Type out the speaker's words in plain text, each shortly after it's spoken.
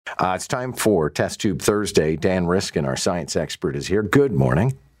It's time for Test Tube Thursday. Dan Riskin, our science expert, is here. Good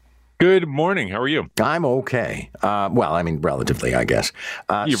morning. Good morning. How are you? I'm okay. Relatively, I guess.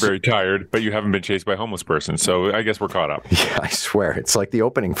 You're very tired, but you haven't been chased by a homeless person, so I guess we're caught up. Yeah, I swear. It's like the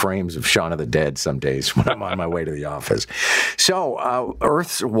opening frames of Shaun of the Dead some days when I'm on my way to the office. So,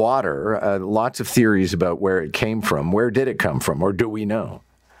 Earth's water, lots of theories about where it came from. Where did it come from, or do we know?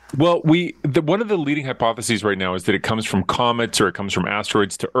 Well, one of the leading hypotheses right now is that it comes from comets or it comes from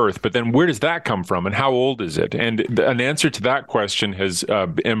asteroids to Earth. But then where does that come from and how old is it? And an answer to that question has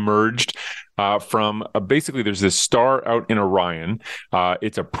emerged from basically there's this star out in Orion.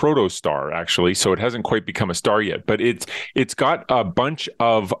 It's a protostar, actually, so it hasn't quite become a star yet. But it's got a bunch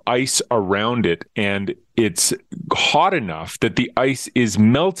of ice around it, and it's hot enough that the ice is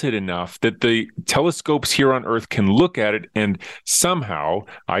melted enough that the telescopes here on Earth can look at it and somehow,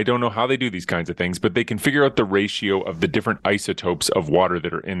 I don't know how they do these kinds of things, but they can figure out the ratio of the different isotopes of water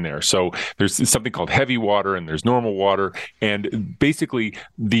that are in there. So there's something called heavy water and there's normal water. And basically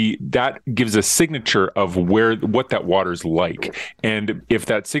that gives a signature of what that water's like. And if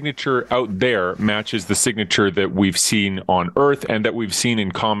that signature out there matches the signature that we've seen on Earth and that we've seen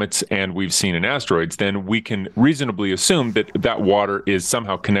in comets and we've seen in asteroids, then we can reasonably assume that that water is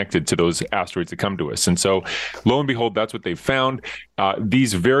somehow connected to those asteroids that come to us. And so, lo and behold, that's what they've found.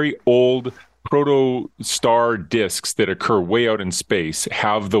 These very old protostar disks that occur way out in space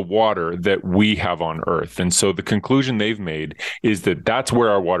have the water that we have on Earth. And so the conclusion they've made is that that's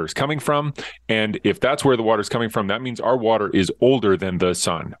where our water is coming from. And if that's where the water is coming from, that means our water is older than the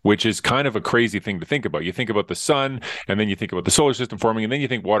sun, which is kind of a crazy thing to think about. You think about the sun, and then you think about the solar system forming, and then you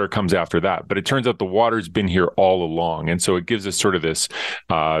think water comes after that. But it turns out the water's been here all along. And so it gives us sort of this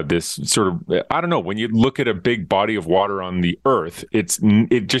sort of, I don't know, when you look at a big body of water on the Earth, it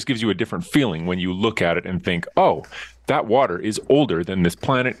just gives you a different feeling when you look at it and think, oh, that water is older than this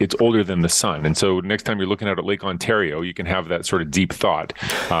planet. It's older than the sun. And so next time you're looking out at Lake Ontario, you can have that sort of deep thought.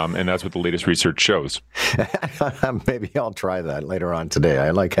 And that's what the latest research shows. Maybe I'll try that later on today.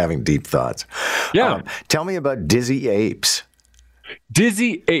 I like having deep thoughts. Yeah. Tell me about dizzy apes.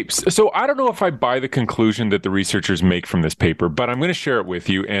 Dizzy apes. So I don't know if I buy the conclusion that the researchers make from this paper, but I'm going to share it with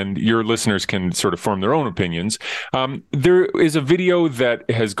you and your listeners can sort of form their own opinions. There is a video that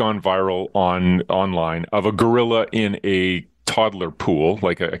has gone viral online of a gorilla in a toddler pool,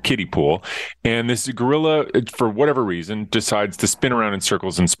 like a kiddie pool. And this gorilla, for whatever reason, decides to spin around in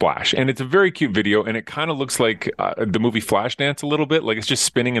circles and splash. And it's a very cute video. And it kind of looks like the movie Flashdance a little bit. Like it's just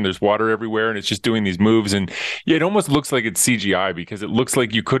spinning and there's water everywhere and it's just doing these moves. And it almost looks like it's CGI because it looks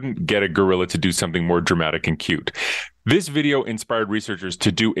like you couldn't get a gorilla to do something more dramatic and cute. This video inspired researchers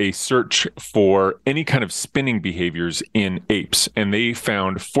to do a search for any kind of spinning behaviors in apes. And they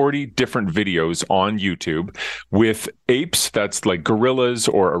found 40 different videos on YouTube with apes, that's like gorillas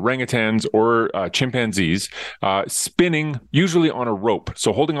or orangutans or chimpanzees, spinning usually on a rope.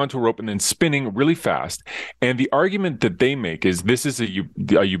 So holding onto a rope and then spinning really fast. And the argument that they make is this is a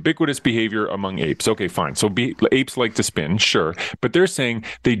ubiquitous behavior among apes. Okay, fine. So apes like to spin, sure. But they're saying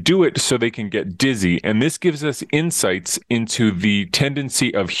they do it so they can get dizzy. And this gives us insight into the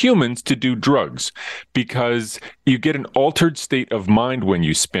tendency of humans to do drugs because you get an altered state of mind when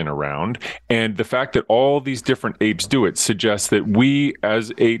you spin around. And the fact that all these different apes do it suggests that we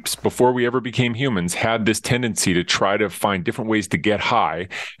as apes, before we ever became humans, had this tendency to try to find different ways to get high,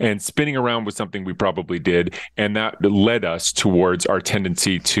 and spinning around was something we probably did. And that led us towards our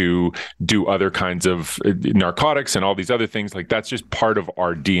tendency to do other kinds of narcotics and all these other things. Like that's just part of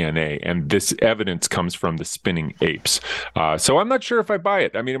our DNA. And this evidence comes from the spinning apes. So I'm not sure if I buy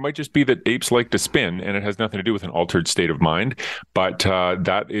it. I mean, it might just be that apes like to spin and it has nothing to do with an altered state of mind. But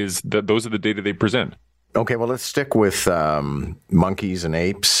those are the data they present. Okay, well, let's stick with monkeys and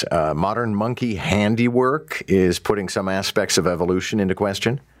apes. Modern monkey handiwork is putting some aspects of evolution into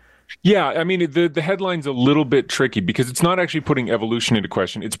question. Yeah, I mean, the headline's a little bit tricky because it's not actually putting evolution into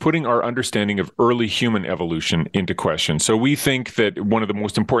question. It's putting our understanding of early human evolution into question. So we think that one of the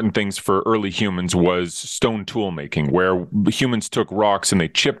most important things for early humans was stone tool making, where humans took rocks and they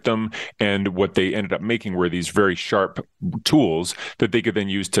chipped them. And what they ended up making were these very sharp tools that they could then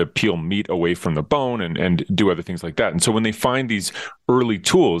use to peel meat away from the bone and do other things like that. And so when they find these early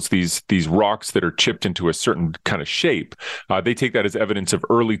tools, these rocks that are chipped into a certain kind of shape, they take that as evidence of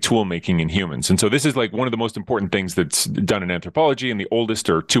early tool making in humans. And so this is like one of the most important things that's done in anthropology, and the oldest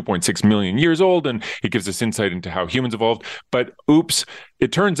are 2.6 million years old, and it gives us insight into how humans evolved. But oops,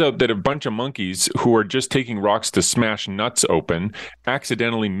 it turns out that a bunch of monkeys who are just taking rocks to smash nuts open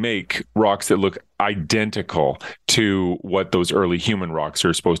accidentally make rocks that look identical to what those early human rocks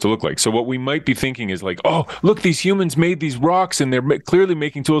are supposed to look like. So what we might be thinking is like, oh, look, these humans made these rocks and they're clearly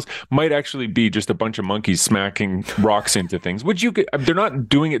making tools, might actually be just a bunch of monkeys smacking rocks into things, which they're not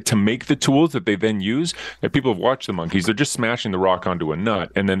doing it to make the tools that they then use. If people have watched the monkeys, they're just smashing the rock onto a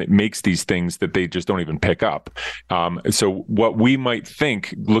nut, and then it makes these things that they just don't even pick up. So what we might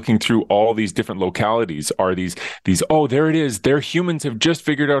think, looking through all these different localities, are these, oh, there it is. Humans have just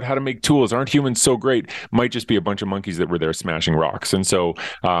figured out how to make tools. Aren't humans so great? Might just be a bunch of monkeys that were there smashing rocks. And so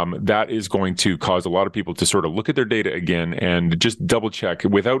that is going to cause a lot of people to sort of look at their data again and just double check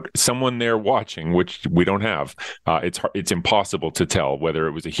without someone there watching, which we don't have. It's impossible to tell whether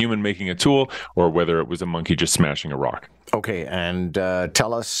it was a human making a tool or whether it was a monkey just smashing a rock. Okay, and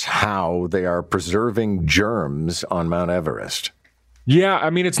tell us how they are preserving germs on Mount Everest. Yeah, I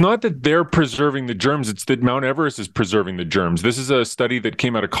mean, it's not that they're preserving the germs, it's that Mount Everest is preserving the germs. This is a study that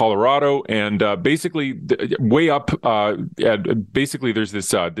came out of Colorado, and basically way up, basically there's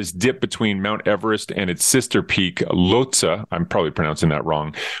this dip between Mount Everest and its sister peak, Lhotse, I'm probably pronouncing that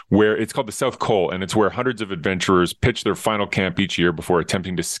wrong, where it's called the South Col, and it's where hundreds of adventurers pitch their final camp each year before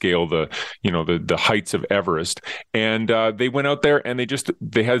attempting to scale the heights of Everest. And they went out there and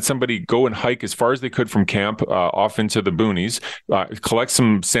they had somebody go and hike as far as they could from camp off into the boonies, collect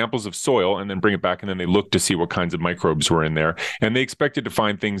some samples of soil and then bring it back, and then they looked to see what kinds of microbes were in there. And they expected to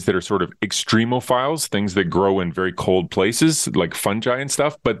find things that are sort of extremophiles, things that grow in very cold places like fungi and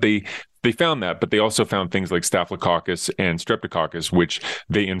stuff, but they found that, but they also found things like Staphylococcus and Streptococcus, which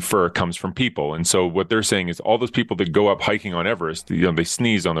they infer comes from people. And so what they're saying is all those people that go up hiking on Everest, they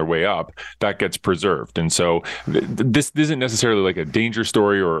sneeze on their way up, that gets preserved. And so this isn't necessarily like a danger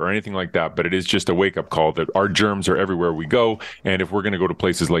story or anything like that, but it is just a wake-up call that our germs are everywhere we go. And if we're going to go to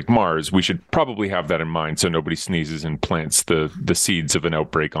places like Mars, we should probably have that in mind so nobody sneezes and plants the seeds of an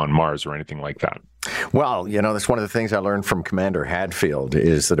outbreak on Mars or anything like that. Well, that's one of the things I learned from Commander Hadfield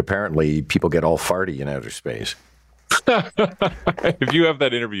is that apparently people get all farty in outer space. If you have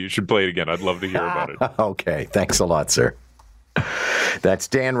that interview, you should play it again. I'd love to hear about it. Okay. Thanks a lot, sir. That's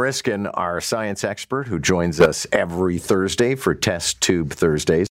Dan Riskin, our science expert, who joins us every Thursday for Test Tube Thursdays.